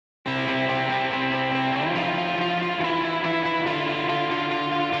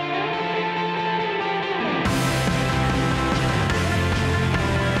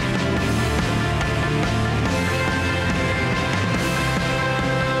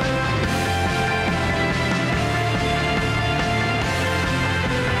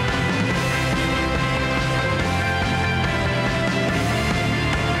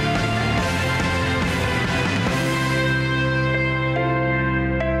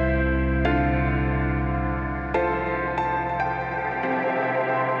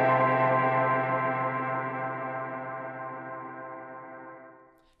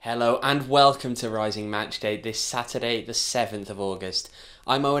Hello and welcome to Rising Matchday this Saturday, the 7th of August.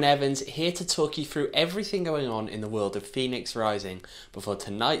 I'm Owen Evans, here to talk you through everything going on in the world of Phoenix Rising before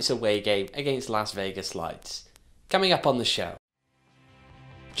tonight's away game against Las Vegas Lights. Coming up on the show.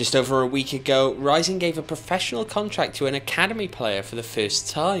 Just over a week ago, Rising gave a professional contract to an academy player for the first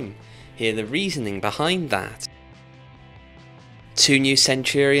time. Hear the reasoning behind that. Two new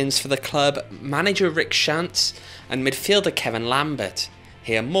Centurions for the club, manager Rick Shantz and midfielder Kevin Lambert.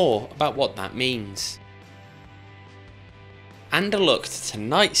 Hear more about what that means. And a look to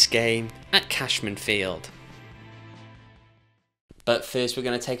tonight's game at Cashman Field. But first we're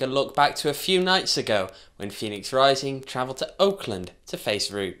going to take a look back to a few nights ago when Phoenix Rising travelled to Oakland to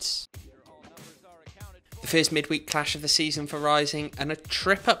face Roots. The first midweek clash of the season for Rising and a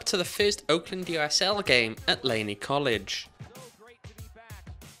trip up to the first Oakland USL game at Laney College.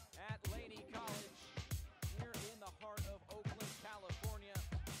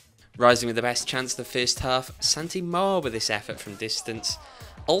 Rising with the best chance of the first half, Santi Moa with this effort from distance,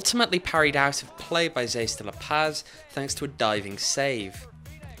 ultimately parried out of play by Zeus de la Paz thanks to a diving save.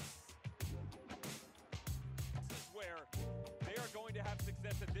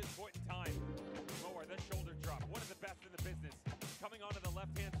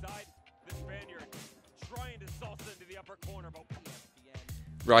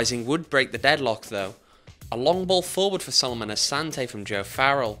 Rising would break the deadlock though. A long ball forward for Solomon Asante from Joe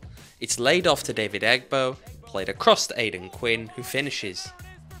Farrell. It's laid off to David Egbo, played across to Aidan Quinn, who finishes.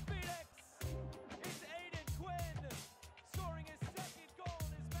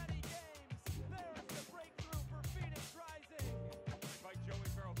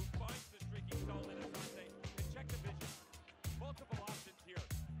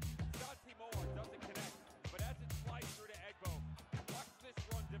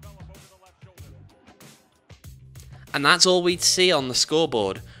 And that's all we'd see on the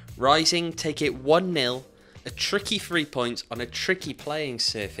scoreboard. Rising take it 1-0, a tricky 3 points on a tricky playing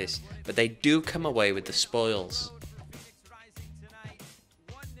surface, but they do come away with the spoils.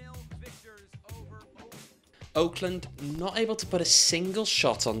 Oakland not able to put a single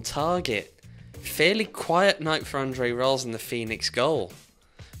shot on target. Fairly quiet night for Andre Rolls in the Phoenix goal.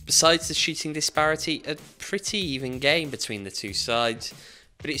 Besides the shooting disparity, a pretty even game between the two sides,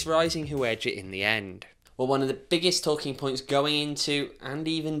 but it's Rising who edge it in the end. Well, one of the biggest talking points going into and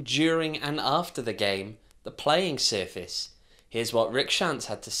even during and after the game, the playing surface. Here's what Rick Shantz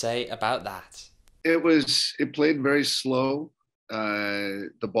had to say about that. It played very slow.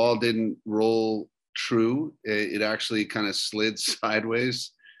 The ball didn't roll true. It actually kind of slid sideways.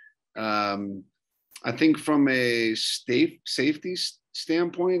 I think from a safety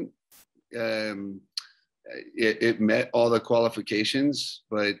standpoint, it met all the qualifications,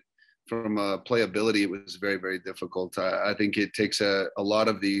 but from playability, it was very, very difficult. I think it takes a lot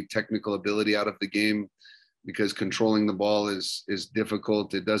of the technical ability out of the game because controlling the ball is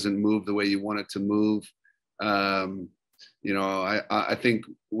difficult. It doesn't move the way you want it to move. I think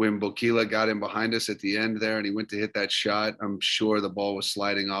when Bokila got in behind us at the end there and he went to hit that shot, I'm sure the ball was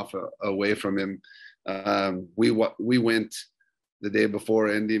sliding off away from him. We went the day before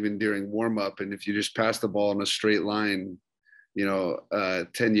and even during warm up, and if you just pass the ball in a straight line,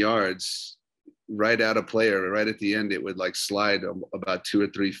 10 yards right at a player, right at the end, it would like slide about 2 or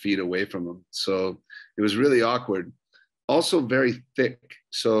 3 feet away from him. So it was really awkward. Also very thick.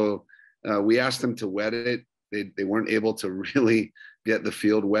 So we asked them to wet it. They weren't able to really get the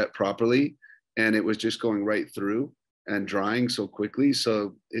field wet properly. And it was just going right through and drying so quickly.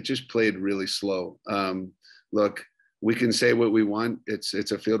 So it just played really slow. Look, we can say what we want. It's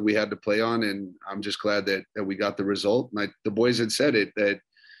a field we had to play on, and I'm just glad that we got the result. The boys had said it, that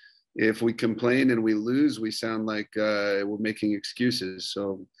if we complain and we lose, we sound like we're making excuses.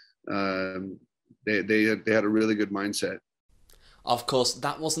 So they had a really good mindset. Of course,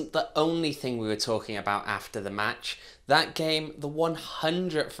 that wasn't the only thing we were talking about after the match. That game, the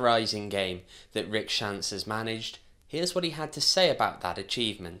 100th Rising game that Rick Shantz has managed. Here's what he had to say about that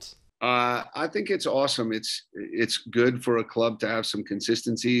achievement. I think it's awesome. It's good for a club to have some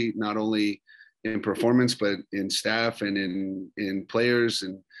consistency, not only in performance, but in staff and in players.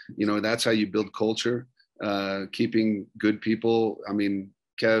 And, that's how you build culture, keeping good people. I mean,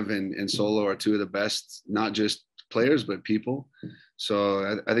 Kev and Solo are two of the best, not just players, but people.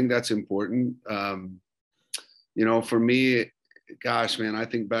 So I think that's important. For me, gosh, man, I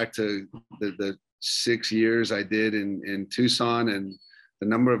think back to the 6 years I did in Tucson and the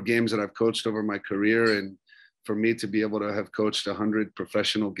number of games that I've coached over my career, and for me to be able to have coached 100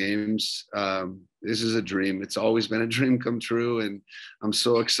 professional games, this is a dream. It's always been a dream come true, and I'm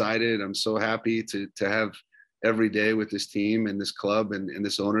so excited. I'm so happy to have every day with this team and this club and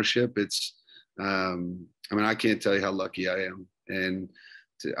this ownership. It's, I mean, I can't tell you how lucky I am. And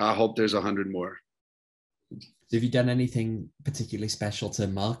I hope there's 100 more. So have you done anything particularly special to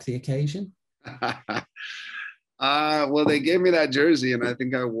mark the occasion? Well, they gave me that jersey, and I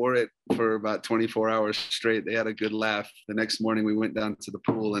think I wore it for about 24 hours straight. They had a good laugh. The next morning, we went down to the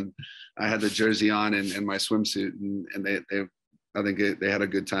pool, and I had the jersey on and my swimsuit, and I think they had a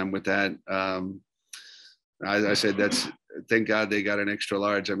good time with that. I said, thank God they got an extra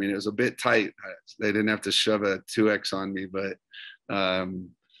large. I mean, it was a bit tight. They didn't have to shove a 2X on me, but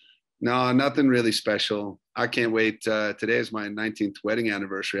no, nothing really special. I can't wait. Today is my 19th wedding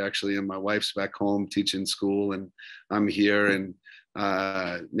anniversary, actually, and my wife's back home teaching school, and I'm here, and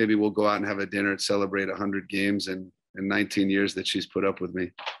maybe we'll go out and have a dinner to celebrate 100 games and 19 years that she's put up with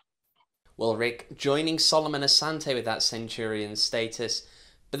me. Well, Rick, joining Solomon Asante with that Centurion status,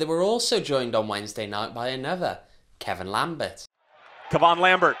 but they were also joined on Wednesday night by another, Kevin Lambert. Kevon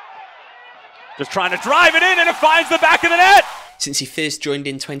Lambert just trying to drive it in, and it finds the back of the net. Since he first joined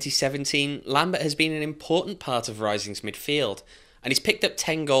in 2017, Lambert has been an important part of Rising's midfield, and he's picked up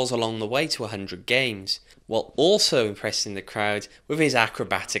 10 goals along the way to 100 games, while also impressing the crowd with his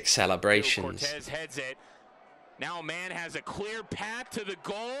acrobatic celebrations. Cortez heads it. Now a man has a clear path to the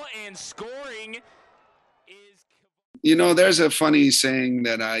goal, and scoring is... You know, there's a funny saying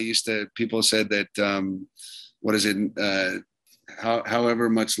that people said that, what is it? However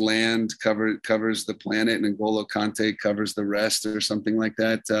much land covers the planet, and N'Golo Kante covers the rest, or something like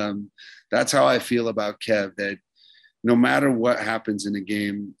that. That's how I feel about Kev, that no matter what happens in a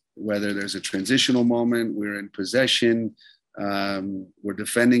game, whether there's a transitional moment, we're in possession, we're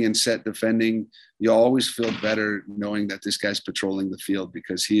defending and set defending, you always feel better knowing that this guy's patrolling the field,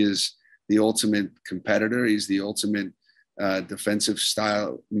 because he is the ultimate competitor. He's the ultimate defensive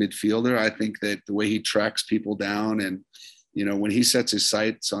style midfielder. I think that the way he tracks people down, and you know, when he sets his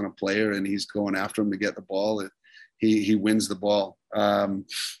sights on a player and he's going after him to get the ball, he wins the ball.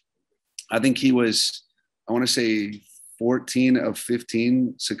 I think he was, I want to say 14 of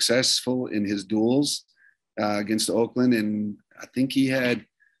 15 successful in his duels against Oakland. And I think he had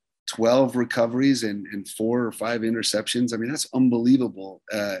 12 recoveries and 4 or 5 interceptions. I mean, that's unbelievable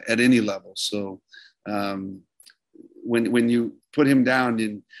at any level. So when you put him down,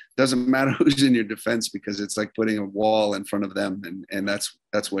 it doesn't matter who's in your defense, because it's like putting a wall in front of them. And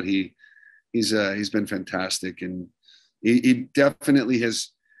that's what he's been fantastic. And he definitely has,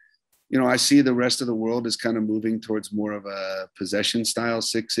 you know, I see the rest of the world is kind of moving towards more of a possession style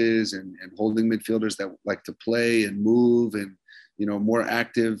sixes and holding midfielders that like to play and move and, you know, more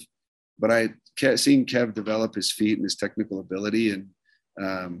active. But seeing Kev develop his feet and his technical ability, and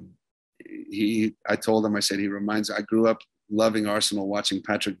I told him, I said, I grew up loving Arsenal, watching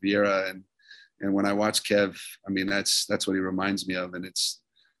Patrick Vieira, and when I watch Kev, I mean, that's what he reminds me of. And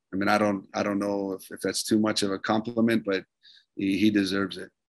I don't know if that's too much of a compliment, but he deserves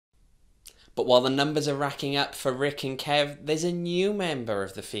it. But while the numbers are racking up for Rick and Kev, there's a new member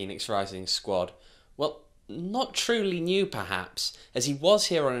of the Phoenix Rising squad. Well, not truly new perhaps, as he was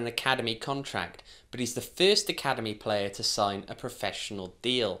here on an academy contract, but he's the first academy player to sign a professional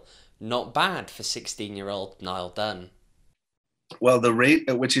deal. Not bad for 16-year-old Niall Dunn. Well, the rate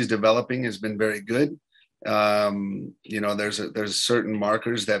at which he's developing has been very good. You know, there's certain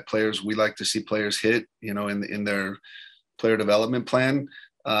markers that we like to see players hit, you know, in their player development plan.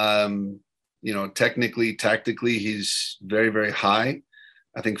 You know, technically, tactically, he's very, very high.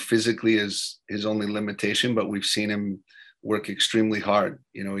 I think physically is his only limitation, but we've seen him work extremely hard.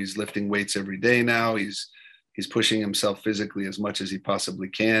 You know, he's lifting weights every day now. He's pushing himself physically as much as he possibly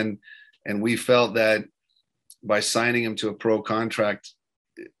can. And we felt that by signing him to a pro contract,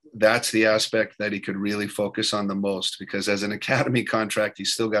 that's the aspect that he could really focus on the most, because as an academy contract,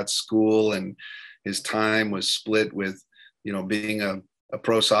 he's still got school, and his time was split with, you know, being a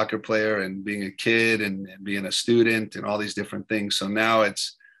pro soccer player and being a kid and being a student and all these different things. So now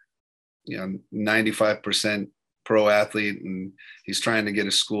it's, you know, 95% pro athlete, and he's trying to get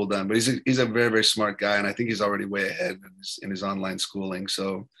his school done. But he's a very, very smart guy, and I think he's already way ahead in his online schooling.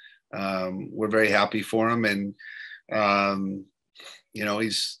 So we're very happy for him, and you know,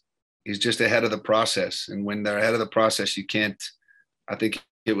 he's just ahead of the process. And when they're ahead of the process, I think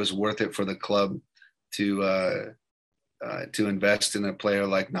it was worth it for the club to invest in a player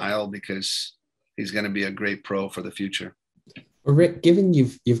like Niall, because he's going to be a great pro for the future. Well, Rick, given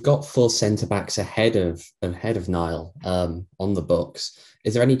you've got 4 centre backs ahead of Niall on the books,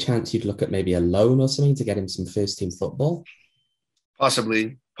 is there any chance you'd look at maybe a loan or something to get him some first team football?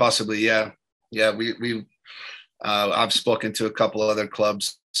 Possibly, yeah. We I've spoken to a couple other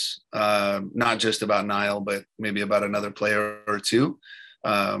clubs, not just about Niall, but maybe about another player or two,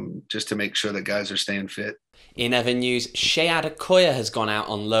 just to make sure that guys are staying fit. In other news, Shea Adekoya has gone out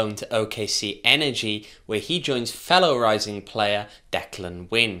on loan to OKC Energy, where he joins fellow Rising player Declan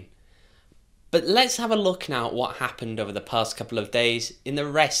Wynn. But let's have a look now at what happened over the past couple of days in the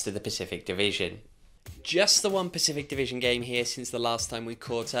rest of the Pacific Division. Just the one Pacific Division game here since the last time we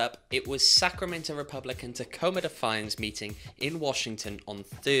caught up. It was Sacramento Republic and Tacoma Defiance meeting in Washington on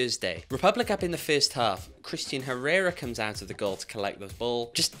Thursday. Republic up in the first half. Christian Herrera comes out of the goal to collect the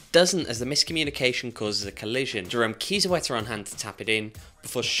ball. Just doesn't, as the miscommunication causes a collision. Jerome Kiesewetter on hand to tap it in,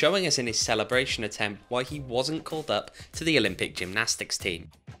 before showing us in his celebration attempt why he wasn't called up to the Olympic gymnastics team.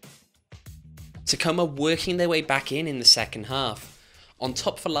 Tacoma working their way back in the second half, on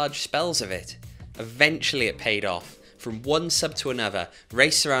top for large spells of it. Eventually it paid off. From one sub to another, Ray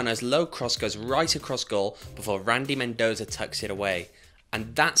Serrano's low cross goes right across goal before Randy Mendoza tucks it away.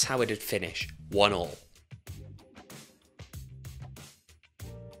 And that's how it'd finish, 1-1.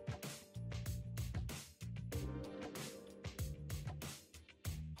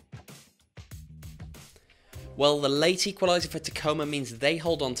 Well, the late equaliser for Tacoma means they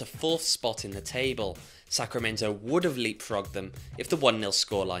hold on to 4th spot in the table. Sacramento would have leapfrogged them if the 1-0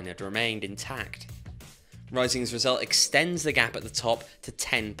 scoreline had remained intact. Rising's result extends the gap at the top to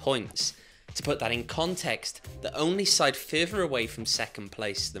 10 points. To put that in context, the only side further away from second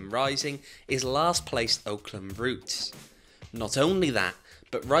place than Rising is last placed Oakland Roots. Not only that,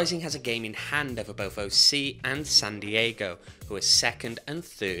 but Rising has a game in hand over both OC and San Diego, who are second and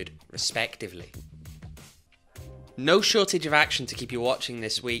third respectively. No shortage of action to keep you watching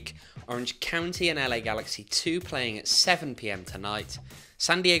this week. Orange County and LA Galaxy 2 playing at 7 PM tonight.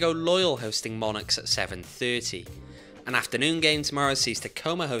 San Diego Loyal hosting Monarchs at 7:30. An afternoon game tomorrow sees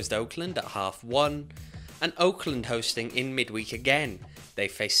Tacoma host Oakland at 1:30. And Oakland hosting in midweek again. They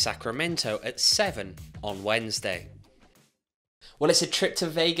face Sacramento at 7 on Wednesday. Well, it's a trip to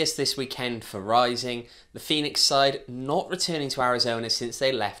Vegas this weekend for Rising. The Phoenix side not returning to Arizona since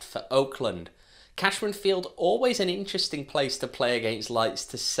they left for Oakland. Cashman Field, always an interesting place to play against Lights,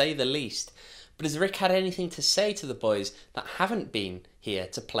 to say the least. But has Rick had anything to say to the boys that haven't been here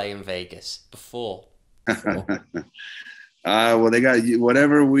to play in Vegas before? Well, they got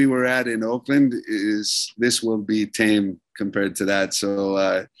whatever we were at in Oakland this will be tame compared to that.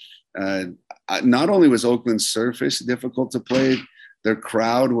 So not only was Oakland's surface difficult to play, their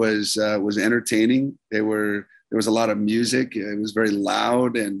crowd was entertaining. There was a lot of music. It was very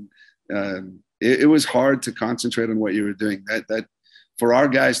loud, and it was hard to concentrate on what you were doing. That for our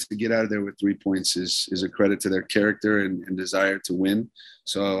guys to get out of there with 3 points is a credit to their character and desire to win.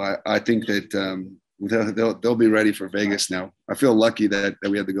 So I think that they'll be ready for Vegas now. I feel lucky that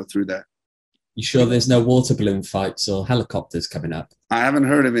we had to go through that. You sure there's no water balloon fights or helicopters coming up? I haven't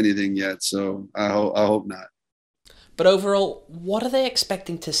heard of anything yet, so I hope not. But overall, what are they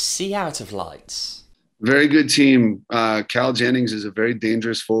expecting to see out of Lights? Very good team. Cal Jennings is a very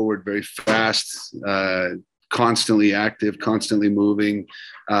dangerous forward, very fast, constantly active, constantly moving.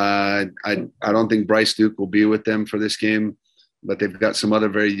 I don't think Bryce Duke will be with them for this game, but they've got some other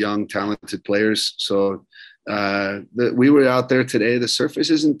very young, talented players. So we were out there today. The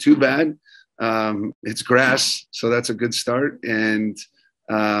surface isn't too bad. It's grass, so that's a good start. And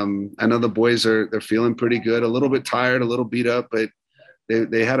I know the boys they're feeling pretty good, a little bit tired, a little beat up, but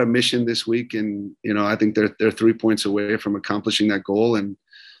they had a mission this week, and I think they're 3 points away from accomplishing that goal, and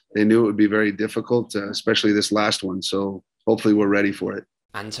they knew it would be very difficult, especially this last one. So hopefully we're ready for it.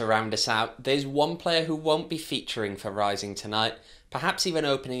 And to round us out, there's one player who won't be featuring for Rising tonight, perhaps even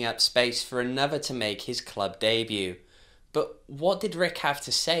opening up space for another to make his club debut. But what did Rick have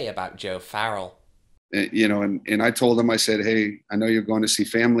to say about Joe Farrell? And I told him, I said, hey, I know you're going to see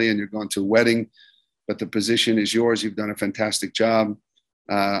family and you're going to a wedding, but the position is yours. You've done a fantastic job.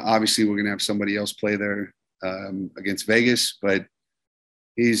 Obviously, we're going to have somebody else play there against Vegas, but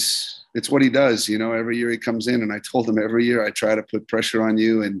it's what he does. Every year he comes in, and I told him every year I try to put pressure on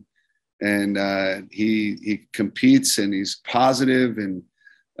you, and he competes, and he's positive, and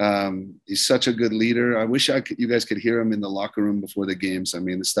he's such a good leader. I wish you guys could hear him in the locker room before the games. I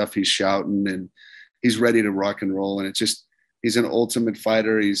mean, the stuff he's shouting, and he's ready to rock and roll. And he's an ultimate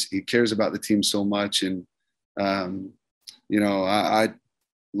fighter. He cares about the team so much. And, I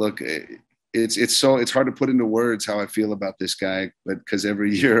look, it's hard to put into words how I feel about this guy, but because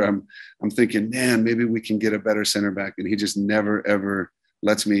every year I'm thinking, man, maybe we can get a better center back. And he just never, ever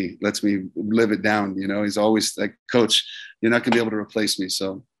lets me live it down. He's always like, coach, you're not gonna be able to replace me.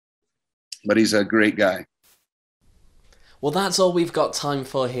 So, but he's a great guy. Well, that's all we've got time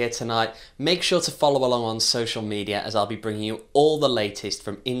for here tonight. Make sure to follow along on social media as I'll be bringing you all the latest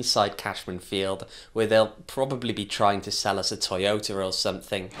from inside Cashman Field, where they'll probably be trying to sell us a Toyota or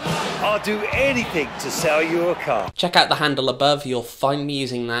something. I'll do anything to sell you a car. Check out the handle above. You'll find me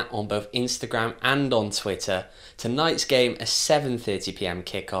using that on both Instagram and on Twitter. Tonight's game, a 7:30 p.m.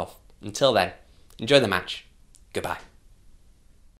 kickoff. Until then, enjoy the match. Goodbye.